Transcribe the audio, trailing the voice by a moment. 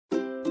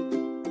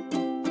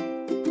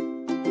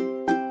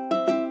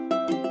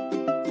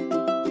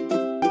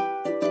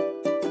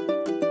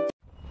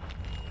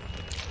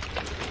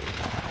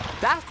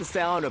That's the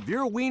sound of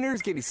your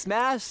wieners getting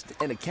smashed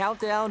and a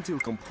countdown to a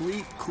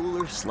complete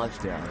cooler slush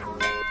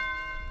down.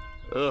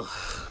 Ugh.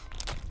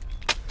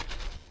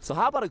 So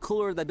how about a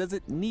cooler that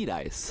doesn't need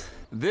ice?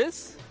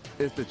 This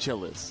is the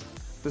Chillest,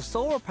 the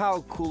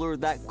solar-powered cooler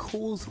that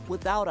cools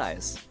without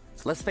ice.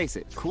 Let's face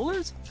it,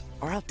 coolers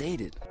are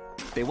outdated.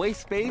 They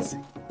waste space,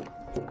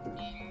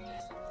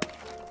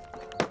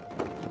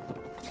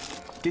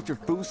 get your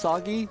food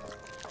soggy,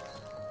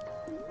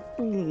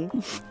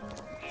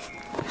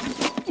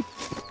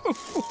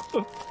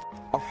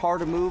 are hard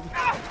to move,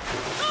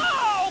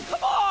 Oh,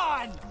 come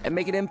on! and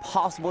make it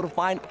impossible to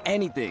find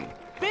anything.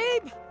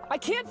 Babe, I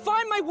can't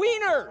find my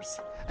wieners!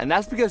 And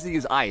that's because they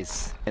use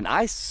ice, and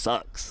ice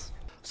sucks.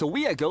 So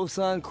we at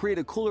GoSun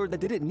created a cooler that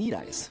didn't need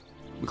ice.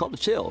 We called it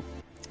Chill.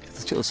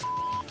 It's chill as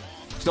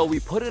So we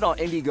put it on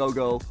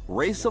Indiegogo,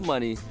 raised some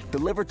money,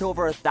 delivered to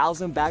over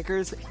 1,000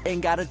 backers,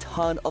 and got a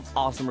ton of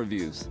awesome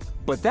reviews.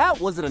 But that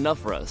wasn't enough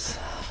for us.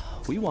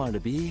 We wanted to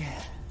be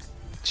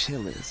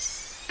chillest.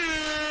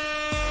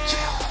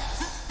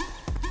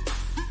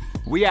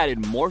 We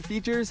added more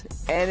features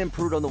and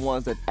improved on the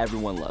ones that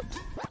everyone loved.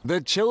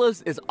 The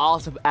Chillest is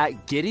awesome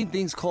at getting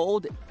things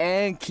cold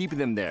and keeping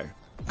them there.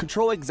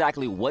 Control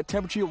exactly what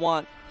temperature you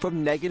want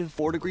from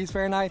 -4 degrees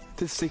Fahrenheit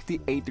to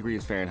 68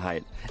 degrees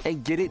Fahrenheit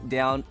and get it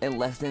down in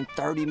less than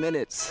 30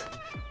 minutes.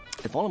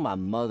 If only my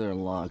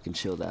mother-in-law can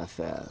chill that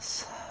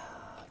fast,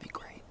 that'd be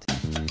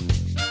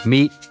great.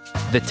 Meet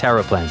the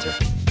TerraPlanter.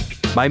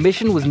 My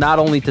mission was not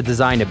only to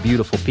design a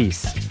beautiful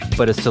piece,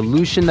 but a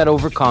solution that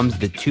overcomes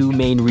the two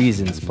main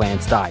reasons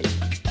plants die: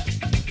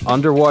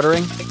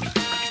 underwatering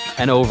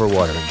and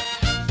overwatering.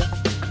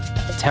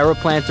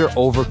 TerraPlanter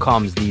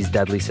overcomes these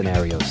deadly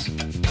scenarios.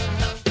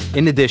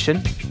 In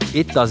addition,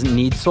 it doesn't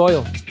need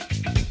soil,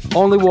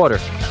 only water.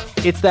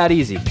 It's that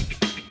easy.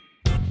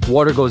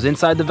 Water goes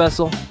inside the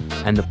vessel,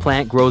 and the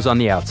plant grows on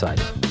the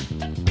outside.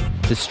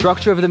 The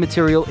structure of the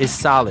material is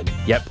solid,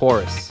 yet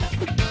porous.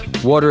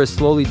 Water is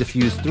slowly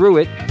diffused through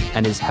it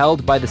and is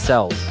held by the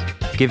cells,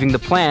 giving the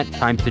plant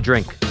time to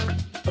drink.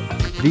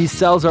 These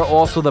cells are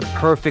also the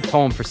perfect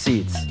home for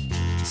seeds.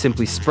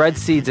 Simply spread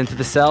seeds into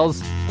the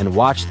cells and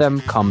watch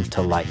them come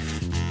to life.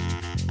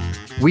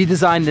 We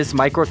designed this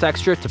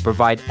microtexture to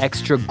provide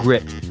extra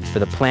grip for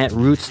the plant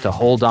roots to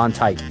hold on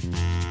tight.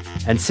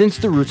 And since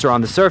the roots are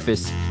on the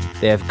surface,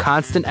 they have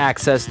constant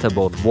access to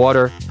both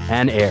water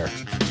and air.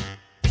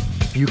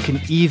 You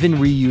can even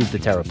reuse the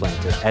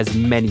TerraPlanter as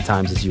many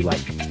times as you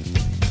like.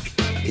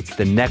 It's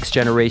the next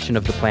generation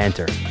of the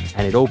planter,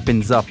 and it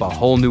opens up a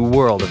whole new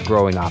world of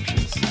growing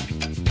options.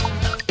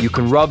 You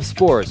can rub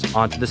spores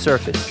onto the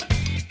surface,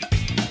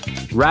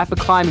 wrap a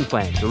climbing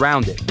plant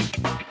around it,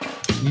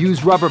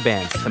 use rubber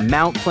bands to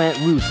mount plant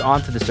roots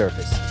onto the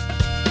surface,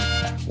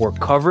 or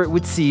cover it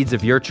with seeds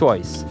of your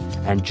choice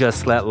and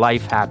just let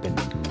life happen.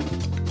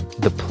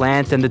 The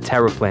plant and the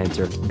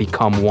TerraPlanter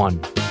become one.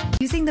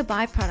 Using the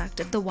byproduct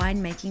of the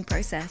winemaking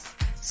process,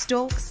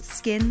 stalks,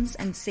 skins,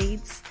 and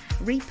seeds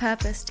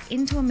repurposed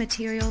into a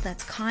material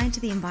that's kind to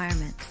the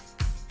environment.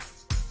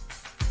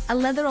 A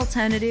leather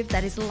alternative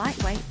that is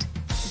lightweight,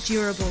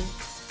 durable,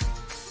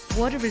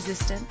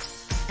 water-resistant,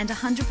 and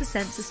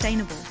 100%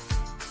 sustainable.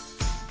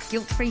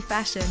 Guilt-free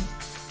fashion,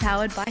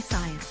 powered by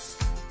science.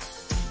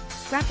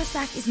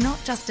 grappaSac is not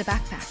just a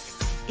backpack.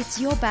 It's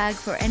your bag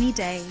for any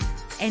day,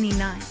 any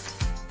night,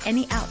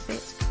 any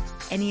outfit,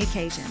 any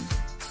occasion.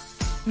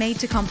 Made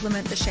to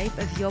complement the shape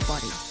of your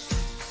body.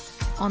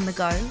 On the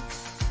go,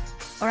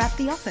 or at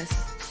the office.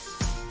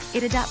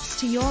 It adapts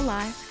to your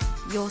life,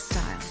 your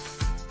style.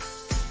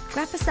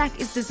 grappaSac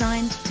is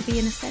designed to be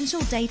an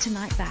essential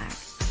day-to-night bag.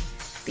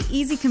 The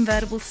easy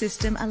convertible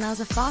system allows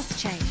a fast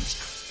change.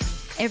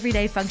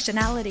 Everyday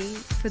functionality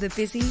for the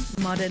busy,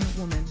 modern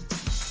woman.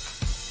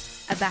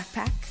 A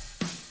backpack,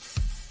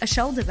 a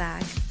shoulder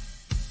bag,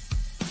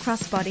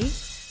 crossbody,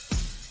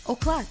 or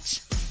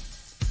clutch.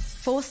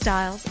 4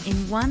 styles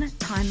in one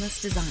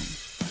timeless design.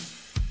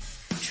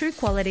 True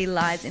quality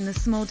lies in the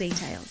small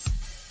details.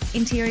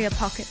 Interior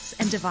pockets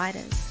and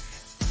dividers.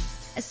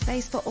 A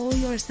space for all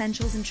your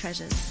essentials and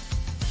treasures.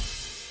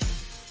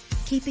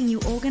 Keeping you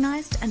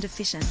organised and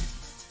efficient.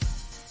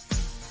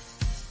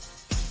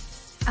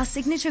 Our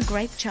signature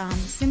grape charm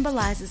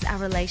symbolises our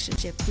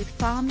relationship with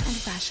farm and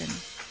fashion.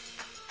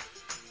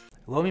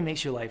 Lomi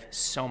makes your life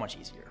so much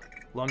easier.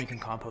 Lomi can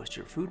compost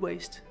your food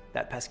waste,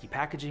 that pesky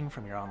packaging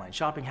from your online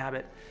shopping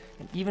habit,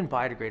 and even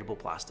biodegradable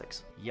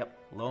plastics. Yep,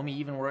 Lomi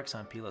even works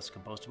on peelless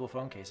compostable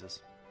phone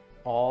cases.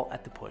 All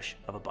at the push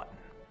of a button.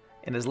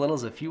 And as little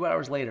as a few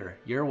hours later,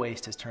 your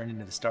waste has turned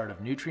into the start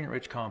of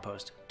nutrient-rich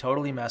compost,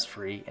 totally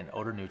mess-free and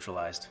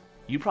odor-neutralized.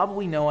 You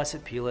probably know us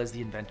at Peela as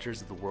the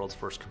inventors of the world's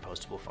first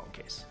compostable phone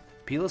case.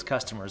 Peela's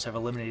customers have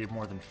eliminated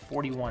more than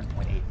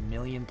 41.8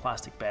 million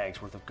plastic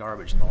bags worth of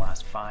garbage in the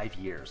last 5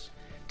 years.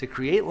 To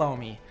create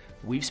Lomi,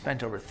 we've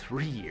spent over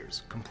 3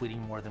 years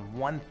completing more than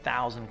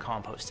 1,000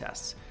 compost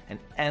tests and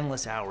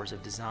endless hours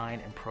of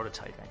design and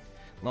prototyping.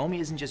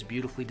 Lomi isn't just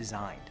beautifully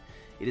designed,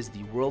 it is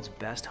the world's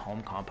best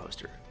home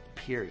composter,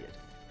 period.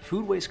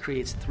 Food waste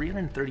creates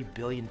 330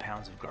 billion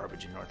pounds of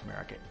garbage in North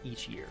America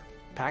each year.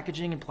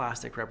 Packaging and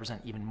plastic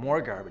represent even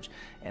more garbage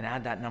and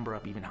add that number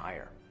up even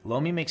higher.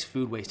 Lomi makes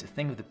food waste a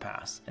thing of the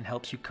past and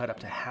helps you cut up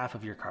to half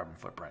of your carbon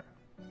footprint,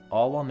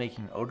 all while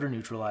making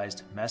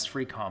odor-neutralized,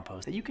 mess-free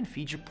compost that you can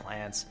feed your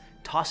plants,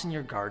 toss in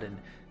your garden,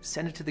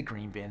 send it to the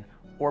green bin,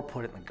 or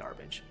put it in the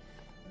garbage.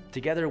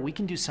 Together, we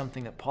can do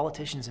something that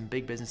politicians and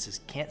big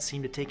businesses can't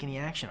seem to take any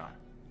action on,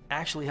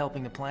 actually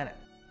helping the planet.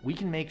 We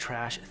can make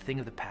trash a thing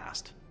of the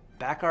past.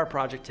 Back our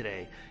project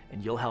today,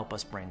 and you'll help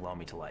us bring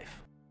Lomi to life.